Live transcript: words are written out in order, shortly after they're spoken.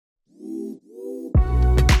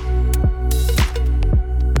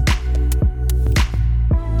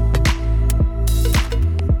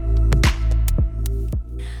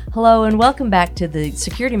Hello and welcome back to the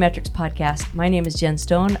SecurityMetrics podcast. My name is Jen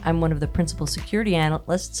Stone. I'm one of the principal security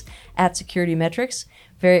analysts at SecurityMetrics.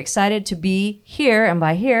 Very excited to be here, and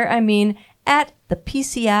by here I mean at the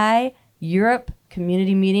PCI Europe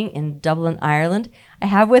community meeting in Dublin, Ireland. I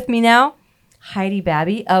have with me now Heidi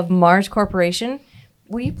Babby of Mars Corporation.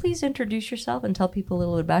 Will you please introduce yourself and tell people a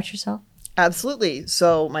little bit about yourself? Absolutely.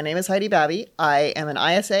 So my name is Heidi Babby. I am an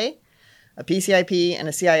ISA, a PCIP, and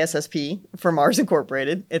a CISSP for Mars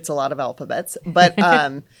Incorporated. It's a lot of alphabets. But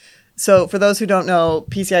so for those who don't know,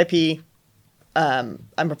 PCIP, I'm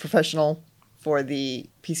a professional for the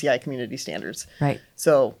PCI community standards. Right.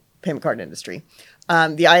 So payment card industry.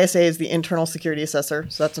 The ISA is the internal security assessor.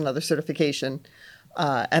 So that's another certification.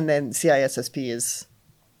 And then CISSP is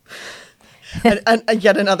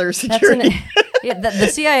yet another security. The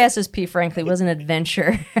CISSP, frankly, was an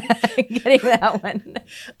adventure getting that one.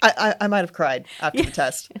 I might have cried after the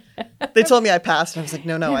test. They told me I passed, and I was like,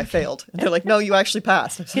 no, I failed. And they're like, no, you actually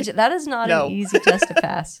passed. I was like, that is not an easy test to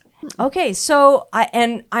pass. Okay, so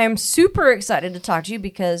I am super excited to talk to you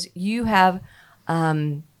because you have,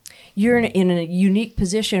 you're in a unique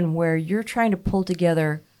position where you're trying to pull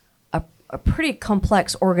together a pretty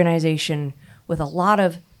complex organization with a lot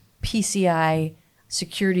of PCI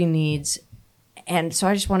security needs. And so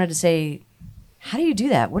I just wanted to say, how do you do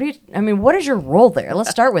that? What is your role there? Let's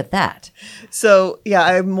start with that. So, yeah,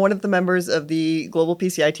 I'm one of the members of the global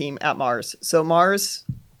PCI team at Mars. So Mars,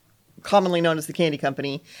 commonly known as the candy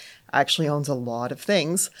company, actually owns a lot of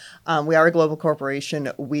things. We are a global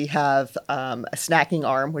corporation. We have a snacking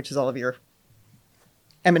arm, which is all of your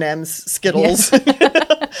M&Ms, Skittles,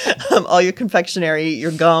 all your confectionery,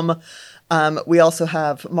 your gum. We also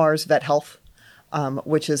have Mars Vet Health,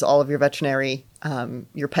 which is all of your veterinary,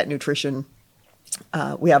 your pet nutrition.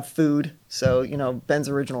 We have food, so, Ben's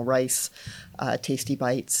Original Rice, Tasty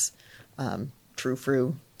Bites, True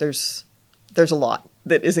Fruit. There's a lot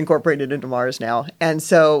that is incorporated into Mars now. And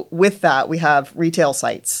so with that, we have retail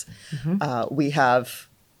sites. Mm-hmm. We have,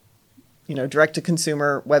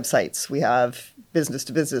 direct-to-consumer websites. We have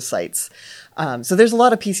business-to-business sites. So there's a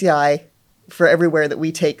lot of PCI for everywhere that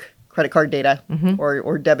we take credit card data mm-hmm.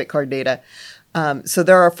 or debit card data. So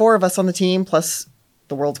there are 4 of us on the team, plus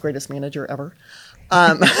the world's greatest manager ever.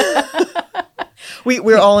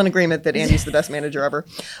 We're all in agreement that Andy's the best manager ever.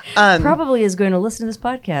 Probably is going to listen to this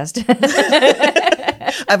podcast.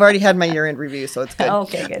 I've already had my year-end review, so it's good.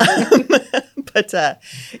 Okay, good. But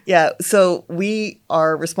so we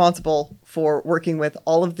are responsible for working with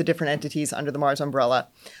all of the different entities under the Mars umbrella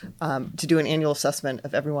to do an annual assessment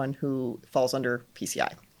of everyone who falls under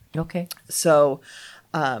PCI. Okay. So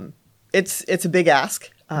it's a big ask.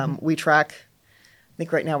 We track, I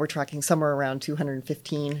think right now we're tracking somewhere around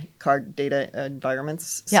 215 card data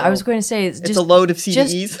environments. Yeah, so I was going to say it's a load of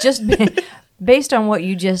CVEs. Just based on what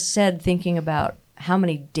you just said, thinking about how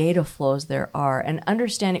many data flows there are and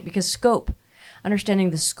understanding, because understanding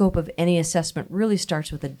the scope of any assessment really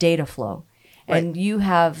starts with a data flow. And right. You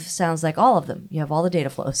have, sounds like all of them. You have all the data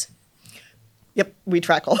flows. Yep, we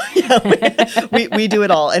track all. we do it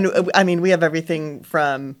all. And I mean, we have everything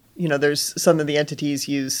from, there's some of the entities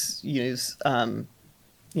use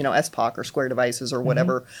SPOC or Square devices or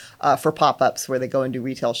whatever mm-hmm. For pop-ups where they go and do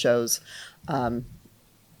retail shows.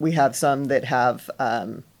 We have some that have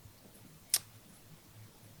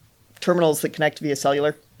terminals that connect via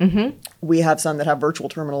cellular. Mm-hmm. We have some that have virtual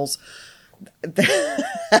terminals.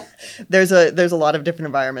 There's a lot of different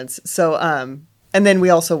environments. So, and then we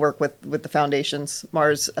also work with the foundations.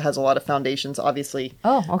 Mars has a lot of foundations, obviously.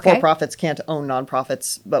 Oh, okay. For-profits can't own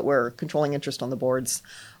nonprofits, but we're controlling interest on the boards,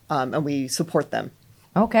 and we support them.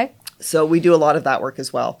 Okay. So we do a lot of that work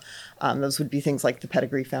as well. Those would be things like the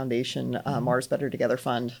Pedigree Foundation, Mars Better Together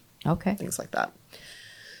Fund. Okay. Things like that.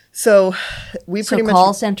 So we pretty much...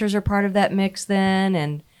 call centers are part of that mix then,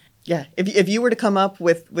 and... Yeah, if you were to come up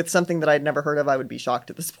with something that I'd never heard of, I would be shocked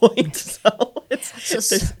at this point. So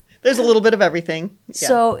there's a little bit of everything. Yeah.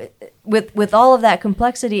 So with all of that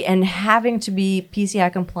complexity and having to be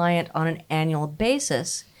PCI compliant on an annual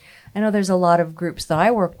basis, I know there's a lot of groups that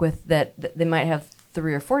I work with that they might have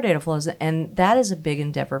 3 or 4 data flows, and that is a big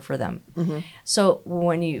endeavor for them. Mm-hmm. So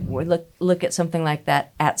when you look at something like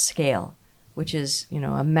that at scale, which is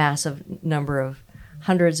a massive number of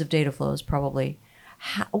hundreds of data flows probably,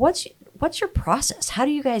 what's your process? How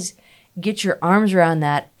do you guys get your arms around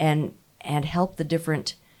that and help the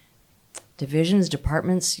different divisions,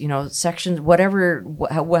 departments, sections,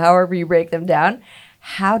 however you break them down?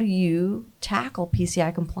 How do you tackle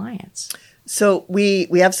PCI compliance? So we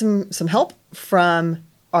have some help from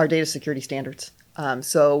our data security standards.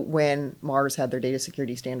 So when Mars had their data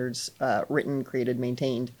security standards written, created,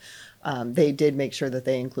 maintained, they did make sure that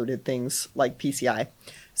they included things like PCI.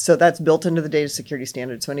 So that's built into the data security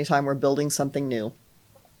standard. So anytime we're building something new,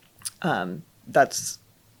 that's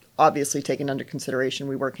obviously taken under consideration.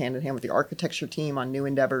 We work hand in hand with the architecture team on new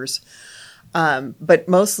endeavors. But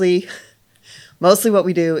mostly what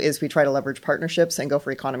we do is we try to leverage partnerships and go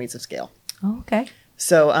for economies of scale. Oh, okay.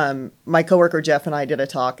 So my coworker Jeff and I did a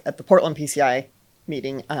talk at the Portland PCI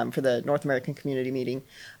meeting for the North American community meeting.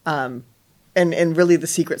 And really the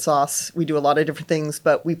secret sauce, we do a lot of different things,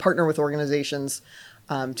 but we partner with organizations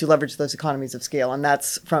to leverage those economies of scale. And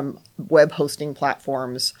that's from web hosting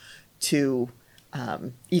platforms to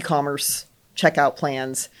e-commerce checkout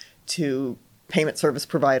plans to payment service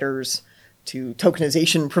providers to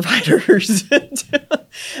tokenization providers.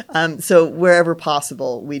 So wherever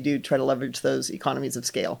possible, we do try to leverage those economies of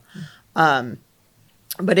scale.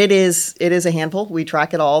 But it is a handful. We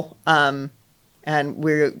track it all. And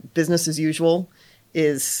we're business as usual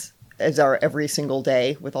is our every single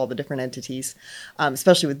day with all the different entities,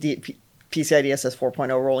 especially with PCI DSS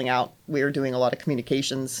 4.0 rolling out. We are doing a lot of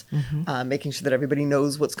communications, making sure that everybody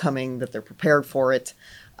knows what's coming, that they're prepared for it,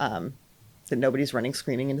 that nobody's running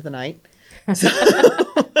screening into the night. So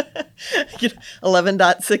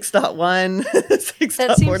 11.6.1,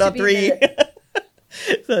 6.4.3.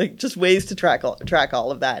 So just ways to track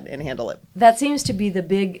all of that and handle it. That seems to be the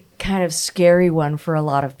big kind of scary one for a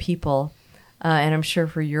lot of people. And I'm sure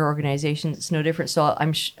for your organization, it's no different. So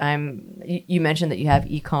you mentioned that you have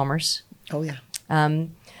e-commerce. Oh yeah.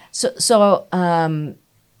 So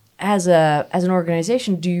as an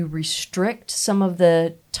organization, do you restrict some of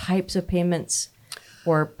the types of payments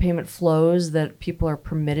or payment flows that people are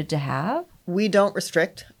permitted to have? We don't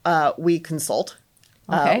restrict. We consult.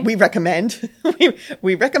 Okay. We recommend.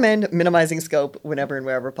 we recommend minimizing scope whenever and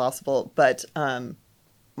wherever possible. But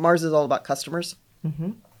Mars is all about customers.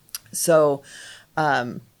 Mm-hmm. So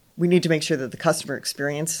we need to make sure that the customer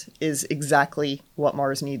experience is exactly what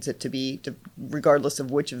Mars needs it to be, regardless of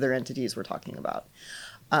which of their entities we're talking about.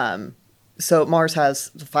 So Mars has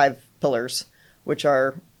 5 pillars, which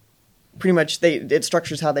are pretty much, it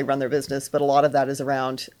structures how they run their business, but a lot of that is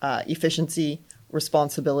around efficiency,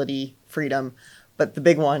 responsibility, freedom. But the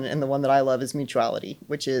big one, and the one that I love, is mutuality,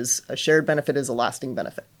 which is a shared benefit is a lasting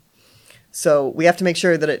benefit. So we have to make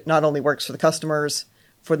sure that it not only works for the customers,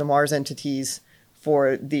 for the Mars entities,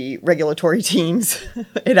 for the regulatory teams,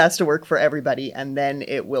 it has to work for everybody, and then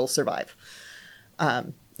it will survive.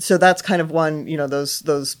 So that's kind of one,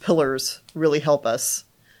 those pillars really help us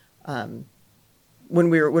when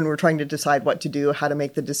we're trying to decide what to do, how to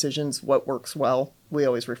make the decisions, what works well. We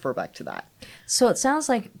always refer back to that. So it sounds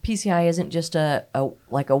like PCI isn't just a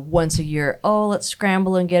once a year, let's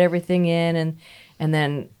scramble and get everything in and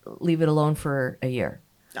then leave it alone for a year.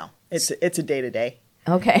 No, it's a day-to-day.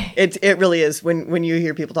 Okay. It really is. When you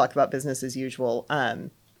hear people talk about business as usual,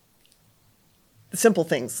 simple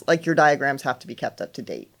things like your diagrams have to be kept up to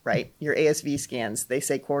date, right? Your ASV scans, they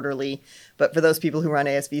say quarterly, but for those people who run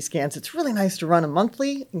ASV scans, it's really nice to run them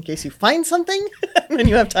monthly in case you find something and then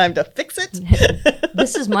you have time to fix it.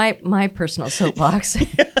 This is my personal soapbox.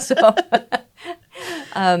 So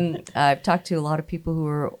I've talked to a lot of people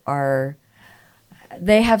who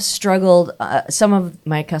they have struggled. Some of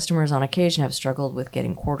my customers on occasion have struggled with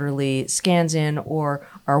getting quarterly scans in or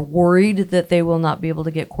are worried that they will not be able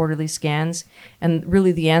to get quarterly scans. And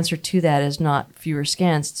really the answer to that is not fewer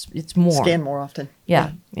scans. It's more. Scan more often.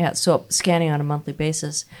 Yeah. So scanning on a monthly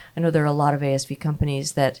basis. I know there are a lot of ASV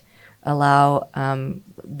companies that allow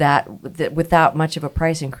that without much of a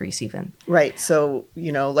price increase even. Right. So,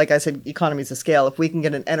 like I said, economies of scale. If we can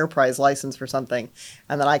get an enterprise license for something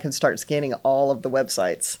and then I can start scanning all of the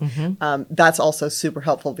websites, that's also super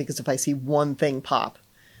helpful because if I see one thing pop,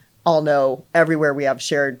 I'll know everywhere we have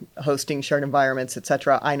shared hosting, shared environments,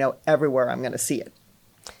 etc. I know everywhere I'm going to see it.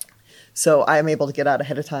 So I'm able to get out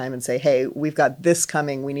ahead of time and say, hey, we've got this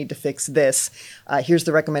coming. We need to fix this. Here's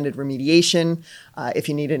the recommended remediation. If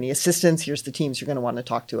you need any assistance, here's the teams you're going to want to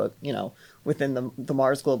talk to, within the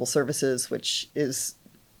Mars Global Services, which is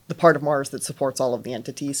the part of Mars that supports all of the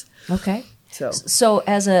entities. Okay. So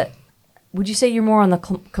would you say you're more on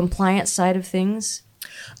the compliance side of things?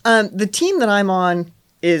 The team that I'm on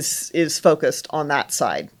is focused on that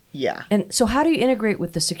side. Yeah. And so how do you integrate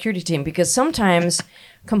with the security team? Because sometimes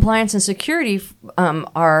compliance and security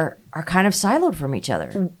are kind of siloed from each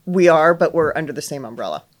other. We are, but we're under the same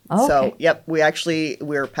umbrella. Oh, okay. So, yep,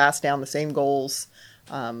 we're passed down the same goals.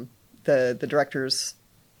 The directors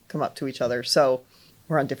come up to each other. So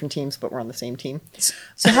we're on different teams, but we're on the same team.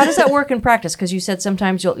 So how does that work in practice? Because you said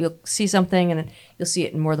sometimes you'll see something and you'll see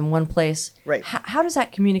it in more than one place. Right. How does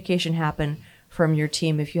that communication happen from your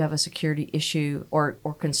team if you have a security issue or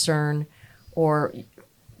concern or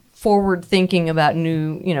forward thinking about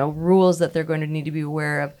new, rules that they're going to need to be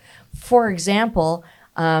aware of. For example,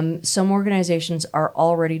 some organizations are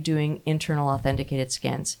already doing internal authenticated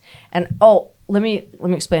scans. And let me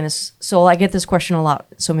explain this. So I get this question a lot,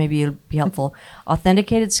 so maybe it'll be helpful.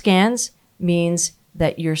 Authenticated scans means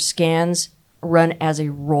that your scans run as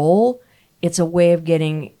a role. It's a way of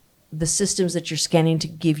getting the systems that you're scanning to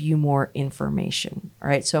give you more information. All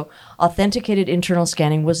right. So authenticated internal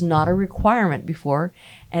scanning was not a requirement before,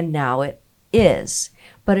 and now it is.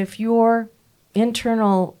 But if your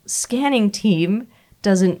internal scanning team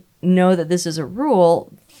doesn't know that this is a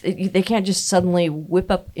rule, they can't just suddenly whip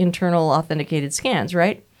up internal authenticated scans,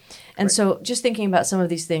 right? And so just thinking about some of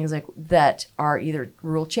these things like that are either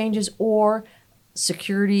rule changes or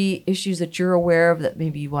security issues that you're aware of that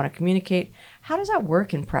maybe you want to communicate. How does that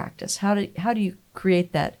work in practice? How do you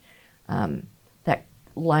create that that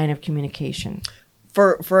line of communication?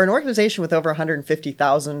 For an organization with over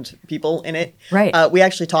 150,000 people in it, right? We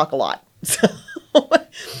actually talk a lot. So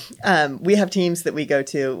we have teams that we go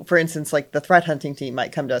to. For instance, like the threat hunting team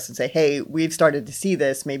might come to us and say, "Hey, we've started to see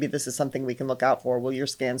this. Maybe this is something we can look out for. Will your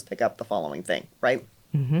scans pick up the following thing?" Right?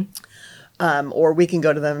 Mm-hmm. Or we can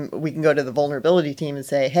go to them. We can go to the vulnerability team and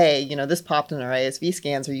say, "Hey, this popped in our ISV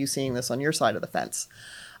scans. Are you seeing this on your side of the fence?"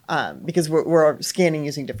 Because we're scanning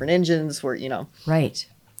using different engines. Right.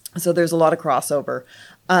 So there's a lot of crossover,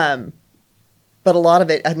 but a lot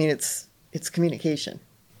of it, it's communication.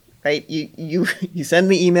 Right? You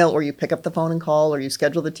send the email, or you pick up the phone and call, or you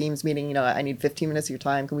schedule the Teams meeting. I need 15 minutes of your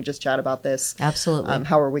time. Can we just chat about this? Absolutely.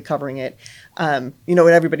 How are we covering it? When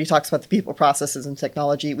everybody talks about the people, processes, and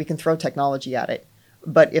technology, we can throw technology at it.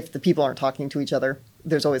 But if the people aren't talking to each other,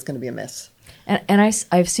 there's always going to be a miss. And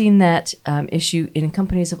I've seen that issue in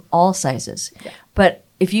companies of all sizes. Yeah. But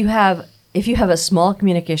if you have a small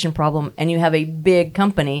communication problem and you have a big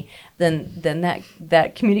company, then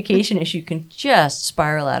that communication issue can just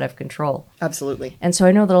spiral out of control. Absolutely. And so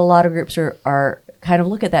I know that a lot of groups are kind of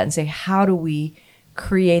look at that and say, how do we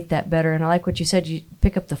create that better? And I like what you said, you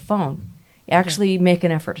pick up the phone. You actually make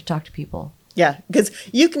an effort to talk to people. Yeah, because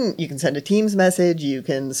you can send a Teams message, you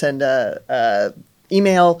can send a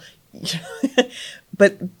email,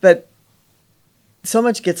 but so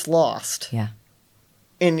much gets lost. Yeah.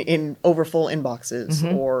 In overfull inboxes,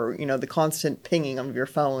 mm-hmm. or the constant pinging of your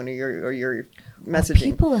phone or your messaging.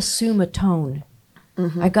 People assume a tone.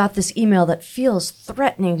 Mm-hmm. I got this email that feels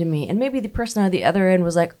threatening to me, and maybe the person on the other end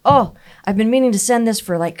was like, "Oh, I've been meaning to send this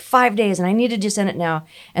for like 5 days, and I needed to send it now."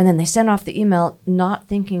 And then they send off the email, not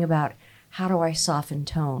thinking about how do I soften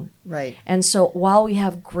tone. Right. And so while we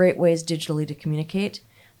have great ways digitally to communicate,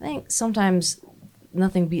 I think sometimes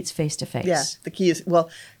nothing beats face to face. Yeah. The key is,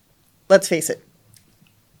 let's face it.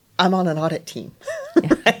 I'm on an audit team,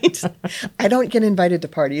 right? I don't get invited to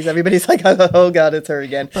parties. Everybody's like, "Oh God, it's her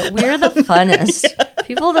again." But we're the funnest. Yeah.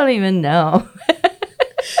 People don't even know.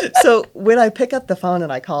 So when I pick up the phone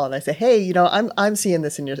and I call and I say, "Hey, I'm seeing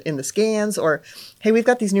this in the scans," or, "Hey, we've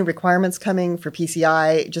got these new requirements coming for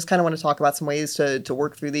PCI. Just kind of want to talk about some ways to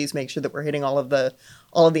work through these, make sure that we're hitting all of the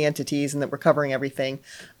entities and that we're covering everything."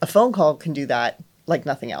 A phone call can do that like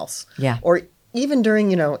nothing else. Yeah. Or even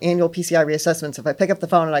during, annual PCI reassessments, if I pick up the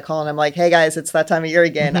phone and I call and I'm like, "Hey guys, it's that time of year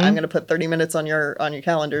again. Mm-hmm. I'm going to put 30 minutes on your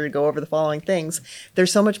calendar to go over the following things." They're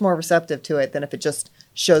so much more receptive to it than if it just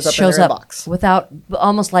shows up in their inbox.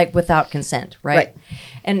 Without consent, right?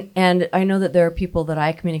 And I know that there are people that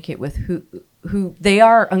I communicate with who they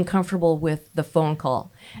are uncomfortable with the phone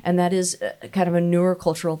call, and that is kind of a newer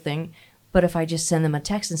cultural thing. But if I just send them a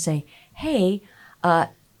text and say, "Hey,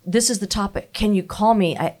 this is the topic. Can you call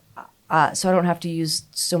me?" So I don't have to use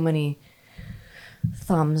so many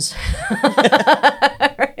thumbs.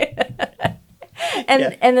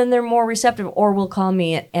 And then they're more receptive, or will call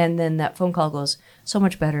me, and then that phone call goes so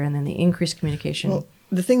much better, and then the increased communication. Well,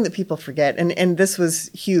 the thing that people forget, and this was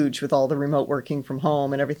huge with all the remote working from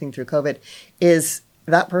home and everything through COVID, is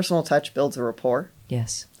that personal touch builds a rapport.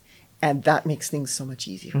 Yes. And that makes things so much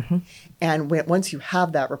easier. Mm-hmm. And once you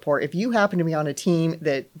have that rapport, if you happen to be on a team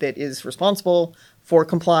that is responsible for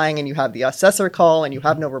complying, and you have the assessor call and you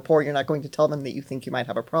have no rapport, you're not going to tell them that you think you might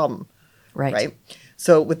have a problem. Right.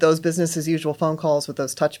 So with those business as usual phone calls, with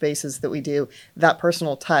those touch bases that we do, that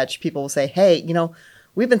personal touch, people will say, "Hey,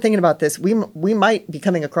 we've been thinking about this. We might be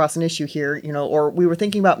coming across an issue here, or we were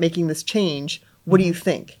thinking about making this change. What do you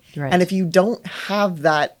think?" Right. And if you don't have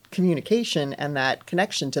that communication and that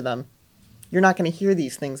connection to them, you're not going to hear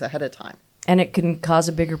these things ahead of time. And it can cause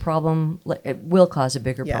a bigger problem. It will cause a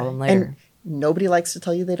bigger problem later. Nobody likes to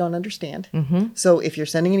tell you they don't understand. Mm-hmm. So if you're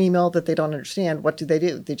sending an email that they don't understand, what do? They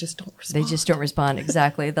just don't respond. They just don't respond.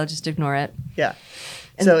 Exactly. They'll just ignore it. Yeah.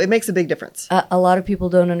 So it makes a big difference. A lot of people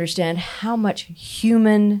don't understand how much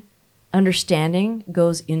human understanding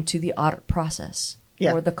goes into the audit process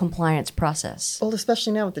or the compliance process. Well,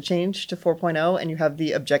 especially now with the change to 4.0 and you have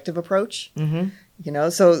the objective approach, Mm-hmm. you know,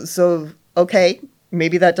 so okay,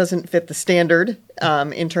 maybe that doesn't fit the standard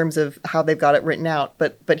in terms of how they've got it written out,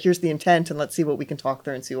 but here's the intent and let's see what we can talk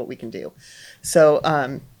through and see what we can do. So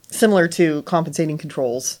similar to compensating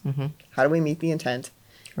controls, Mm-hmm. how do we meet the intent?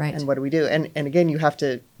 Right. And what do we do? And again, you have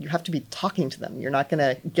to be talking to them. You're not going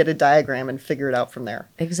to get a diagram and figure it out from there.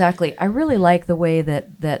 Exactly. I really like the way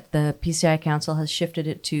that the PCI Council has shifted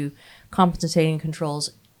it to compensating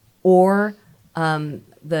controls or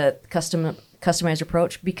the customized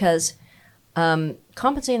approach, because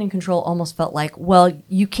compensating control almost felt like, well,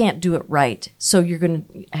 you can't do it right, so you're going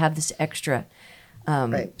to have this extra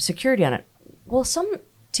security on it. Well, some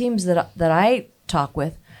teams that I talk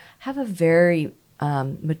with have a very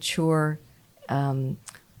mature,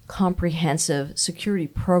 comprehensive security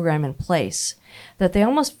program in place that they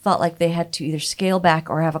almost felt like they had to either scale back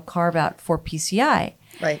or have a carve out for PCI.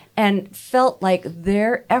 Right. And felt like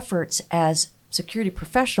their efforts as security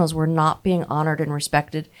professionals were not being honored and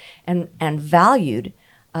respected and valued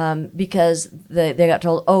because they got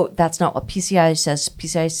told, oh, that's not what PCI says.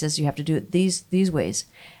 PCI says you have to do it these ways.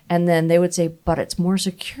 And then they would say, but it's more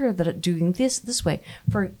secure that it doing this way.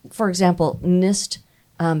 For example, NIST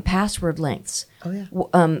password lengths. Oh,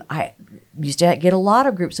 yeah. I used to get a lot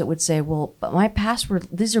of groups that would say, well, but my password,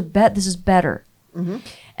 this is better. Mm-hmm.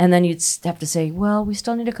 And then you'd have to say, well, we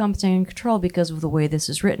still need a compensating control because of the way this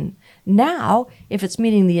is written. Now, if it's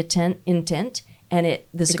meeting the intent and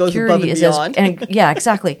the security is yeah,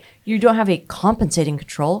 exactly. You don't have a compensating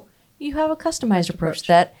control. You have a customized approach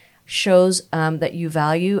that shows that you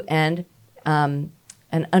value and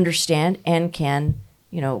understand and can,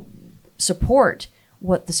 support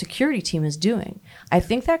what the security team is doing. I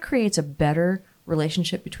think that creates a better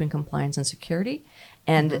relationship between compliance and security,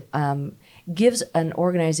 and gives an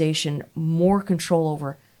organization more control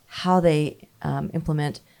over how they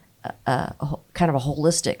implement a kind of a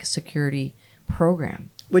holistic security program.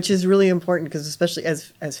 Which is really important because especially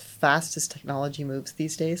as fast as technology moves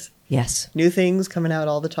these days. Yes. New things coming out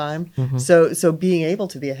all the time. Mm-hmm. So being able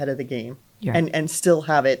to be ahead of the game Yeah. and still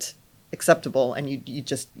have it acceptable, and you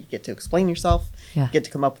get to explain yourself, Yeah. you get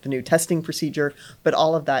to come up with a new testing procedure, but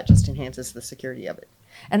all of that just enhances the security of it.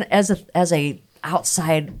 And as a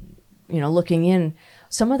outside, looking in,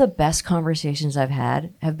 some of the best conversations I've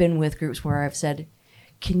had have been with groups where I've said,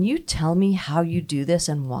 can you tell me how you do this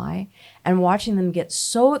and why? And watching them get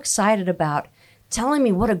so excited about telling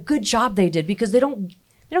me what a good job they did, because they don't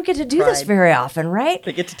get to do this very often, right?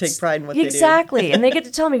 They get to take pride in what they do. Exactly. And they get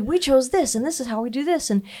to tell me, we chose this, and this is how we do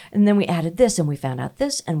this. And then we added this, and we found out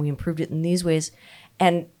this, and we improved it in these ways.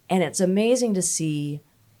 And it's amazing to see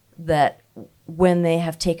that when they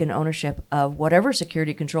have taken ownership of whatever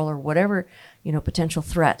security control or whatever, potential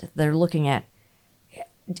threat they're looking at,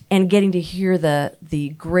 and getting to hear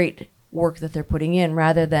the great work that they're putting in,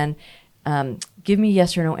 rather than give me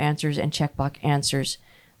yes or no answers and checkbox answers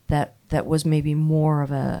that was maybe more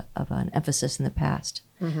of an emphasis in the past.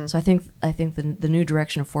 Mm-hmm. So I think the new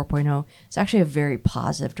direction of 4.0 is actually a very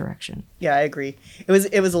positive direction. Yeah, I agree. It was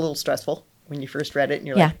a little stressful when you first read it, and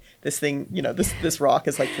you're like, this thing, this rock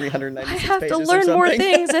is like 396 pages. I have to learn more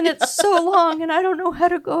things, and it's so long, and I don't know how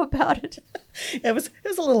to go about it. It was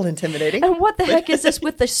a little intimidating. And what the heck is this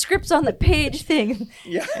with the scripts on the page thing?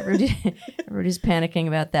 Yeah, everybody's panicking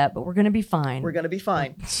about that, but we're going to be fine. We're going to be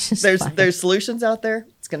fine. Fine. There's solutions out there.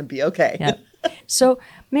 It's going to be okay. Yeah. So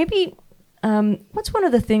maybe what's one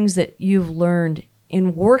of the things that you've learned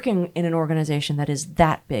in working in an organization that is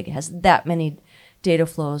that big, has that many data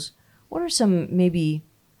flows? What are some maybe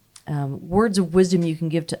words of wisdom you can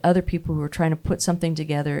give to other people who are trying to put something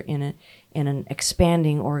together in an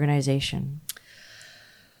expanding organization?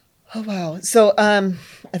 Oh, wow. So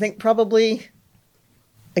I think probably,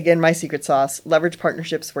 again, my secret sauce, leverage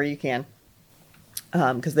partnerships where you can,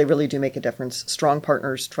 because they really do make a difference. Strong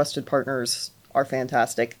partners, trusted partners are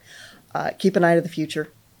fantastic. Keep an eye to the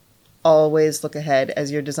future. Always look ahead.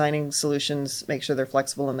 As you're designing solutions, make sure they're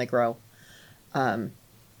flexible and they grow.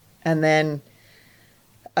 And then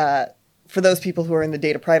for those people who are in the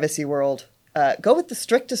data privacy world, go with the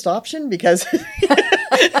strictest option, because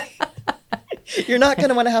you're not going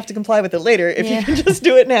to want to have to comply with it later if you can just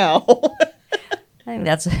do it now. I think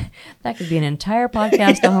that could be an entire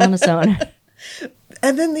podcast all on its own.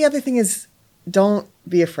 And then the other thing is, don't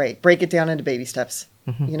be afraid. Break it down into baby steps.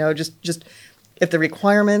 Mm-hmm. Just if the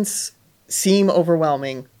requirements seem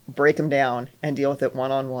overwhelming, break them down and deal with it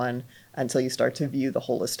one-on-one until you start to view the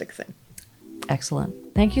holistic thing. Excellent.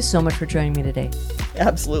 Thank you so much for joining me today.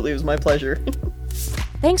 Absolutely. It was my pleasure.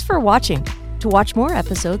 Thanks for watching. To watch more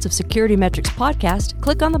episodes of SecurityMetrics podcast,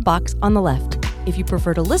 click on the box on the left. If you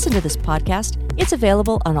prefer to listen to this podcast, it's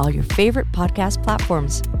available on all your favorite podcast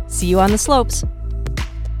platforms. See you on the slopes.